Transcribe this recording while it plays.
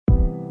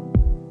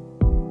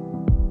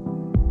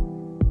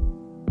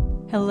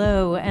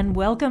Hello, and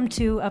welcome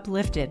to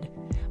Uplifted.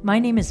 My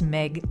name is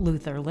Meg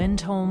Luther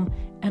Lindholm,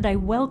 and I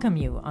welcome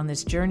you on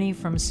this journey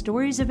from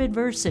stories of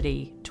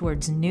adversity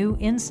towards new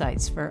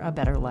insights for a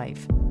better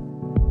life.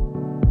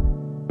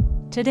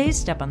 Today's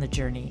step on the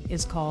journey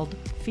is called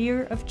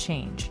Fear of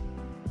Change.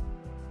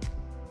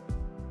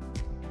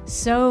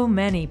 So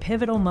many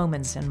pivotal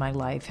moments in my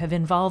life have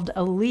involved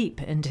a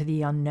leap into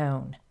the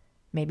unknown.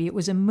 Maybe it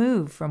was a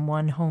move from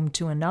one home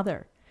to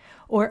another,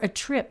 or a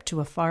trip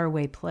to a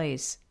faraway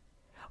place,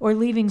 or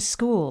leaving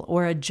school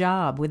or a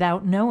job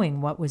without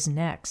knowing what was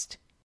next.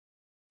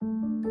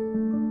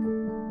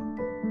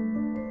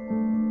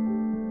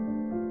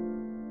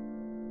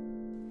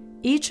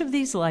 Each of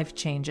these life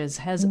changes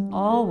has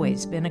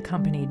always been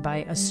accompanied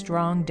by a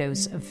strong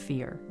dose of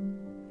fear.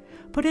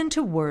 Put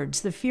into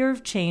words, the fear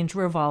of change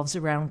revolves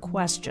around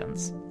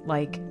questions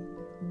like,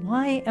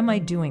 why am I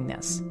doing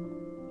this?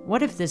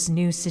 What if this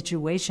new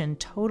situation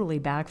totally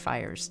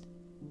backfires?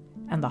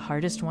 And the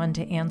hardest one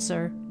to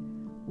answer,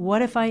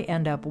 what if I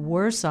end up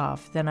worse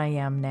off than I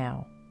am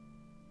now?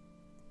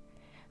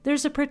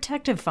 There's a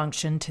protective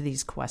function to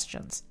these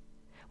questions.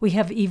 We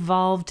have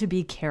evolved to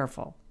be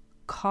careful,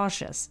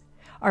 cautious.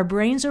 Our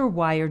brains are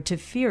wired to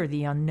fear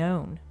the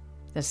unknown,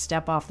 the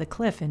step off the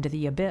cliff into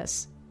the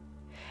abyss.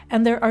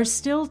 And there are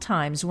still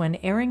times when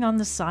erring on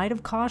the side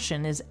of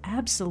caution is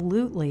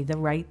absolutely the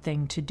right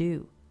thing to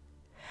do.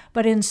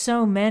 But in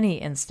so many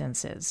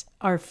instances,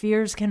 our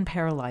fears can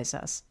paralyze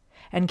us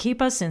and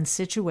keep us in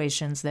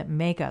situations that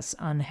make us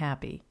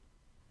unhappy.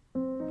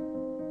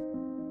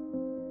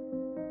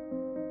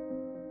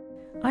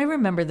 I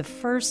remember the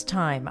first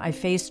time I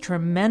faced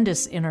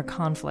tremendous inner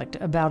conflict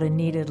about a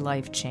needed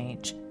life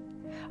change.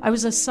 I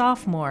was a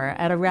sophomore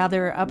at a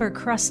rather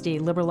upper-crusty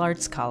liberal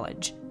arts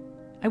college.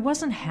 I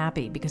wasn't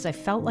happy because I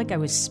felt like I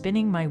was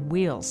spinning my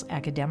wheels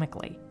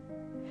academically.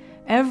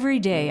 Every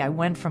day I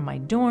went from my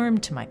dorm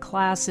to my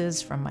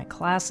classes, from my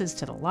classes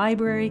to the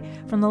library,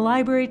 from the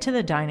library to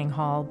the dining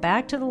hall,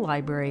 back to the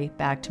library,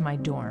 back to my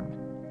dorm.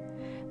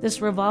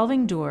 This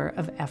revolving door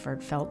of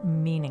effort felt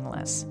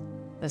meaningless.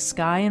 The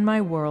sky in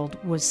my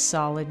world was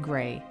solid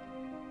gray.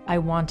 I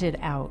wanted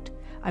out.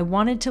 I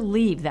wanted to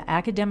leave the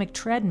academic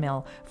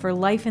treadmill for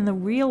life in the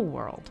real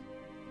world,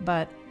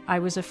 but I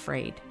was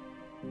afraid.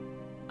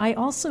 I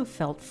also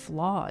felt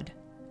flawed.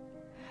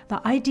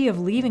 The idea of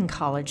leaving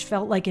college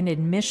felt like an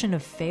admission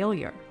of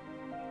failure.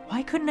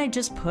 Why couldn't I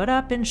just put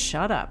up and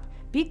shut up,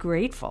 be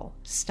grateful,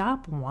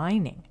 stop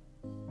whining?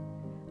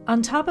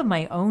 On top of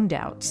my own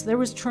doubts, there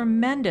was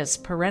tremendous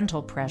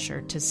parental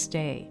pressure to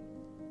stay.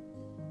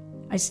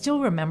 I still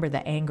remember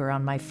the anger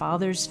on my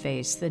father's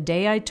face the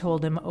day I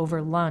told him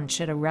over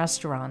lunch at a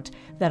restaurant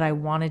that I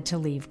wanted to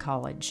leave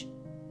college.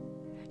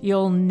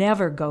 "You'll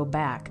never go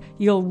back.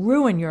 You'll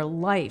ruin your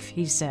life,"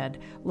 he said,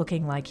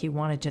 looking like he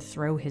wanted to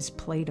throw his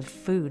plate of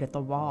food at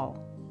the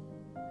wall.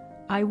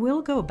 "I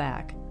will go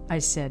back," I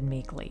said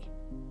meekly.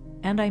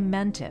 And I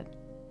meant it.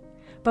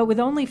 But with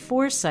only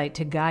foresight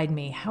to guide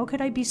me, how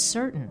could I be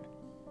certain?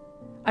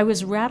 I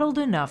was rattled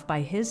enough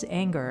by his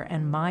anger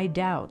and my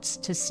doubts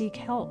to seek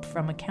help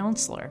from a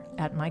counselor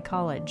at my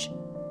college.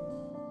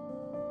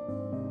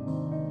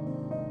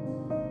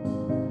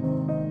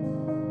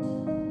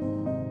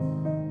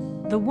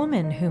 The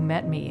woman who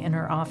met me in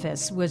her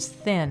office was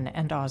thin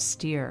and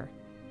austere,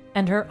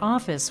 and her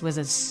office was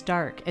as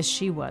stark as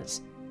she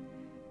was.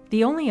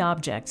 The only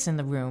objects in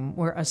the room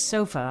were a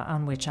sofa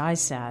on which I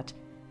sat,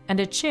 and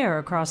a chair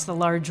across the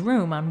large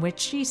room on which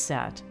she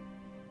sat.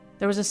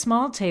 There was a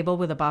small table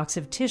with a box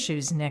of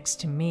tissues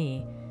next to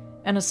me,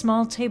 and a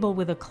small table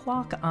with a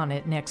clock on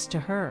it next to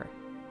her.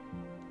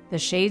 The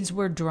shades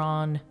were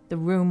drawn, the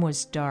room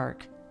was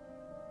dark.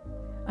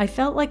 I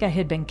felt like I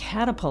had been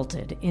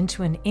catapulted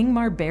into an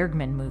Ingmar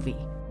Bergman movie.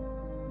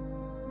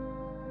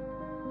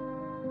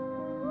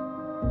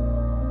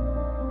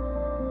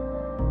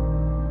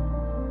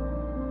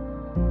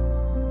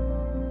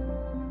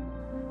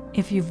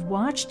 If you've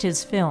watched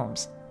his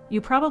films, you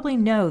probably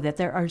know that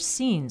there are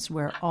scenes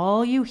where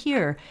all you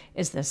hear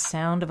is the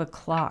sound of a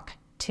clock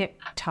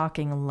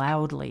tick-tocking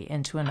loudly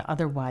into an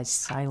otherwise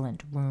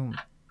silent room.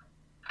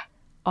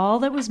 All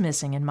that was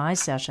missing in my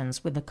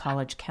sessions with the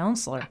college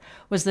counselor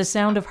was the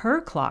sound of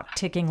her clock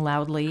ticking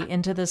loudly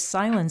into the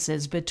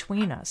silences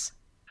between us.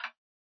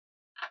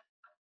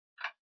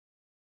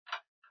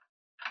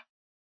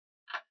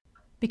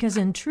 Because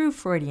in true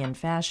Freudian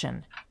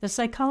fashion, the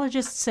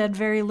psychologist said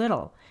very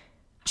little.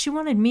 She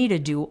wanted me to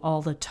do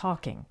all the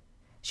talking.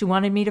 She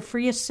wanted me to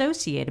free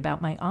associate about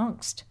my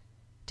angst.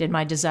 Did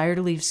my desire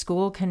to leave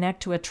school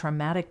connect to a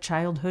traumatic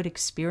childhood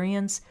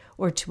experience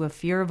or to a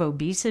fear of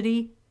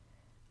obesity?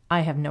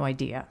 I have no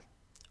idea.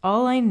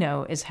 All I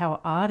know is how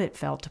odd it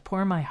felt to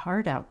pour my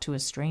heart out to a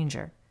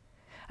stranger.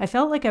 I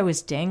felt like I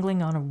was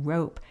dangling on a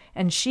rope,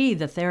 and she,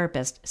 the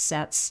therapist,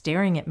 sat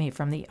staring at me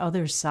from the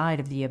other side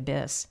of the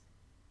abyss.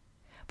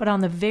 But on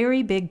the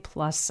very big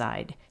plus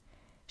side,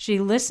 she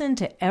listened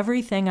to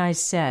everything I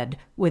said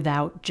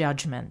without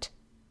judgment.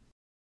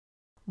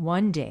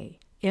 One day,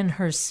 in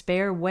her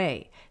spare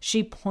way,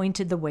 she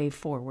pointed the way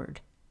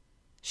forward.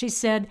 She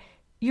said,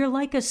 You're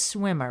like a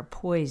swimmer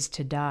poised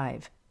to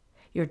dive.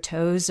 Your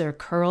toes are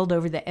curled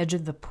over the edge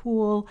of the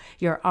pool,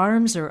 your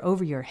arms are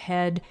over your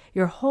head,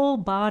 your whole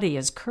body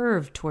is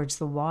curved towards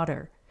the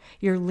water.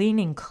 You're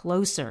leaning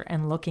closer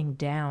and looking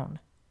down,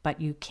 but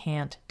you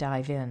can't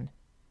dive in.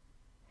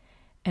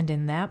 And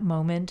in that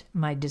moment,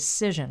 my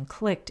decision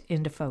clicked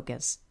into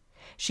focus.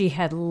 She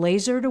had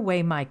lasered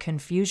away my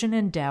confusion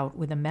and doubt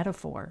with a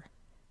metaphor,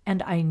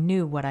 and I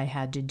knew what I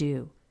had to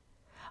do.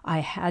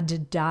 I had to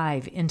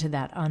dive into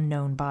that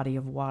unknown body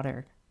of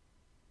water.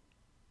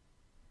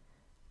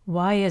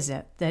 Why is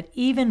it that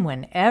even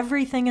when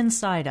everything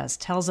inside us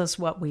tells us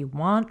what we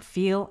want,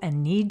 feel,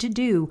 and need to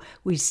do,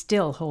 we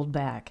still hold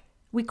back?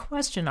 We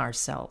question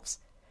ourselves.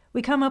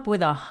 We come up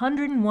with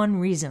 101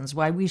 reasons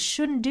why we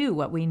shouldn't do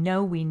what we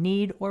know we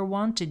need or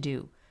want to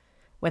do,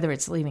 whether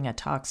it's leaving a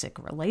toxic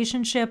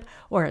relationship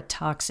or a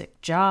toxic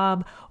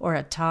job or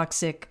a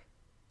toxic...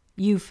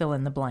 you fill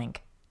in the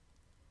blank.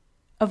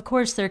 Of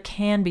course, there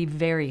can be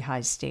very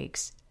high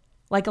stakes,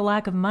 like a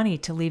lack of money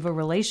to leave a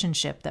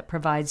relationship that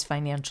provides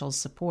financial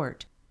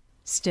support.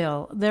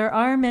 Still, there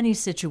are many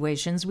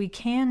situations we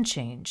can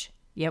change,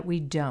 yet we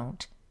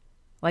don't.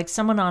 Like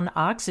someone on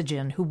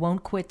oxygen who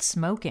won't quit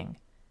smoking.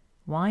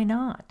 Why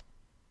not?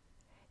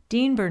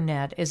 Dean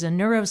Burnett is a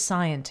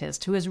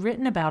neuroscientist who has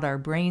written about our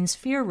brain's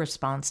fear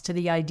response to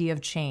the idea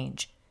of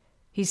change.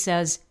 He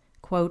says,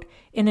 quote,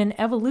 "In an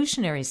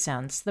evolutionary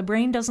sense, the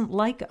brain doesn't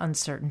like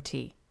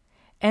uncertainty.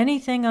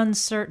 Anything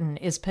uncertain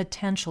is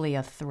potentially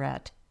a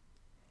threat.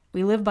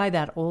 We live by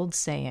that old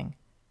saying,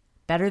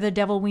 better the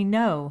devil we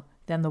know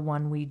than the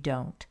one we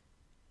don't."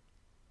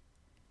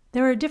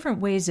 There are different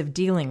ways of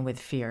dealing with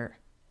fear.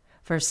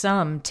 For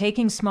some,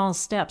 taking small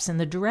steps in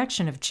the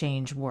direction of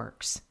change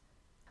works,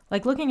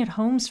 like looking at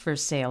homes for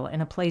sale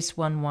in a place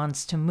one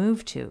wants to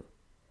move to.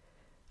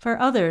 For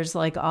others,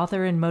 like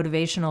author and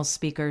motivational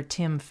speaker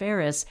Tim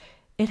Ferriss,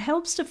 it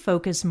helps to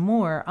focus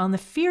more on the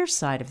fear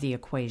side of the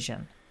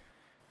equation.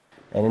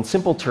 And in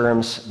simple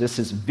terms, this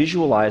is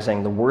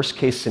visualizing the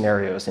worst-case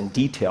scenarios in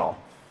detail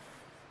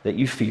that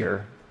you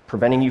fear,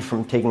 preventing you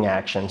from taking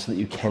action so that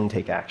you can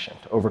take action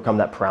to overcome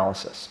that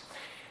paralysis.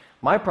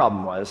 My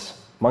problem was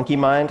monkey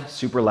mind,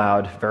 super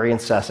loud, very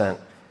incessant.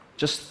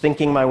 Just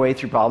thinking my way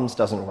through problems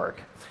doesn't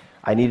work.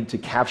 I needed to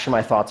capture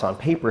my thoughts on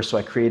paper, so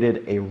I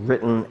created a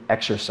written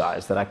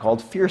exercise that I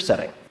called fear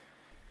setting.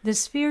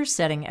 This fear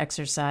setting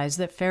exercise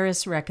that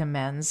Ferriss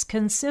recommends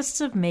consists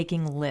of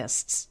making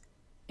lists.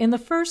 In the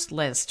first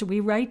list, we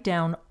write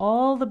down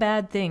all the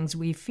bad things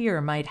we fear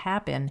might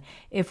happen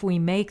if we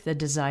make the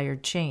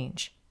desired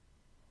change.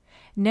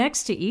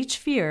 Next to each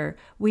fear,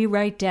 we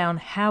write down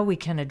how we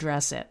can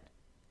address it.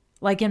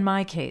 Like in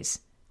my case,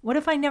 what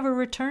if I never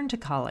return to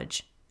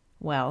college?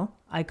 Well,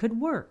 I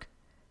could work,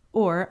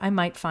 or I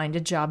might find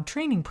a job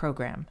training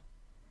program.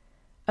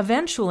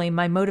 Eventually,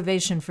 my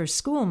motivation for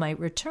school might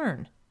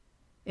return.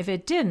 If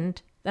it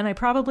didn't, then I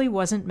probably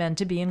wasn't meant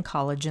to be in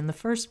college in the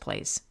first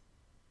place.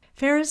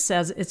 Ferriss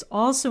says it's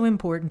also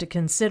important to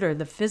consider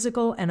the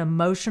physical and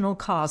emotional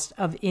cost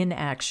of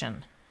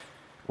inaction.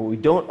 What we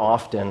don't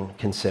often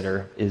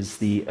consider is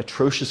the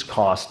atrocious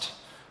cost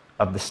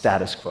of the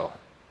status quo,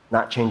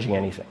 not changing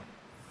anything.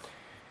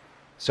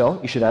 So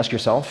you should ask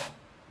yourself,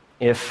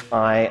 if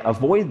I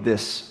avoid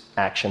this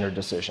action or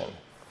decision,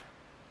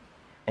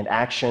 and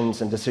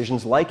actions and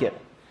decisions like it,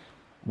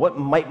 what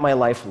might my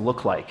life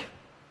look like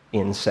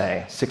in,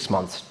 say, 6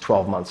 months,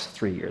 12 months,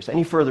 3 years?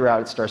 Any further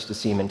out, it starts to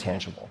seem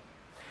intangible.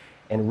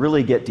 And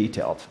really get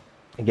detailed.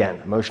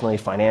 Again, emotionally,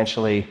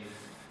 financially,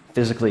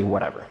 physically,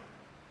 whatever.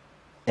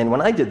 And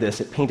when I did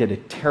this, it painted a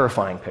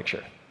terrifying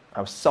picture.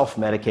 I was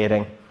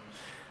self-medicating.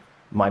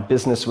 My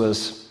business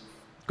was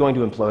going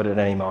to implode at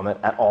any moment,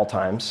 at all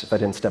times, if I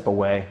didn't step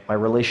away. My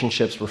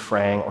relationships were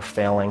fraying or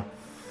failing.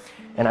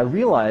 And I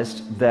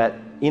realized that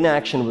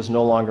inaction was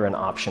no longer an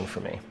option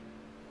for me.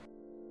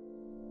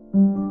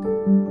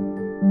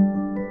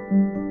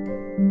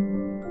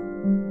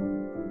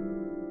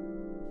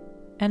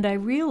 And I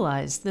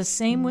realized the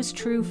same was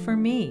true for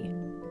me.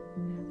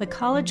 The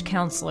college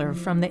counselor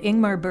from the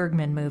Ingmar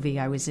Bergman movie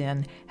I was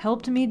in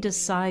helped me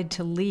decide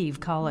to leave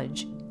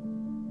college.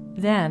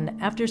 Then,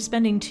 after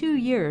spending 2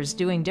 years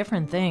doing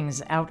different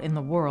things out in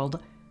the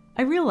world,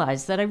 I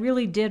realized that I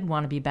really did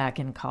want to be back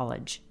in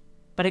college,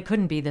 but it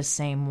couldn't be the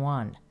same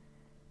one.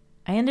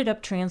 I ended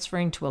up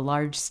transferring to a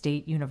large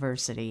state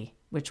university,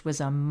 which was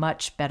a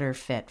much better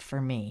fit for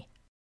me.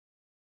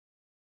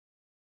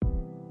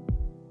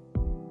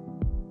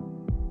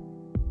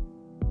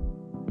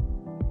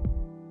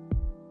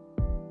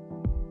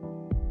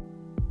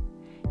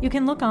 You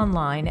can look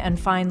online and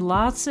find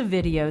lots of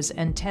videos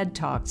and TED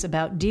Talks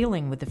about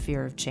dealing with the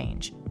fear of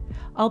change.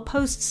 I'll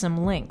post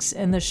some links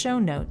in the show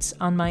notes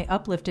on my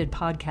Uplifted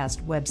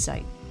podcast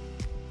website.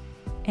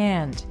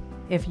 And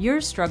if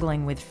you're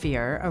struggling with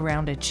fear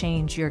around a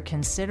change you're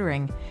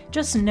considering,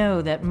 just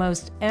know that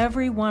most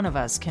every one of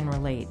us can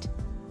relate,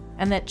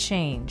 and that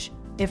change,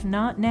 if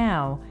not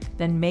now,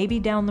 then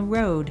maybe down the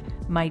road,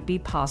 might be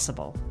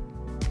possible.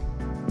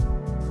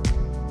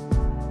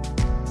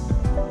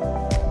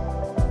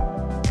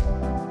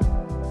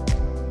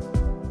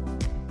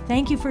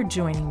 Thank you for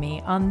joining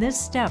me on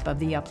this step of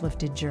the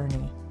Uplifted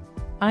journey.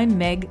 I'm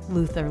Meg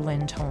Luther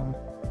Lindholm.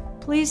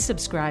 Please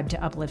subscribe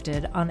to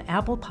Uplifted on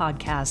Apple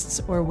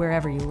Podcasts or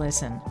wherever you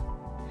listen.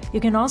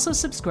 You can also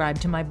subscribe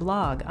to my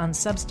blog on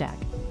Substack.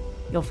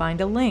 You'll find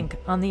a link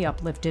on the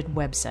Uplifted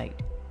website.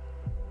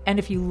 And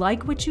if you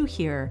like what you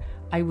hear,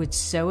 I would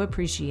so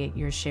appreciate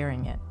your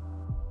sharing it.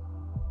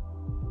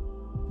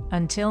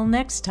 Until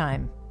next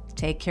time,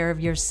 take care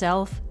of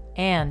yourself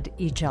and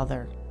each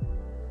other.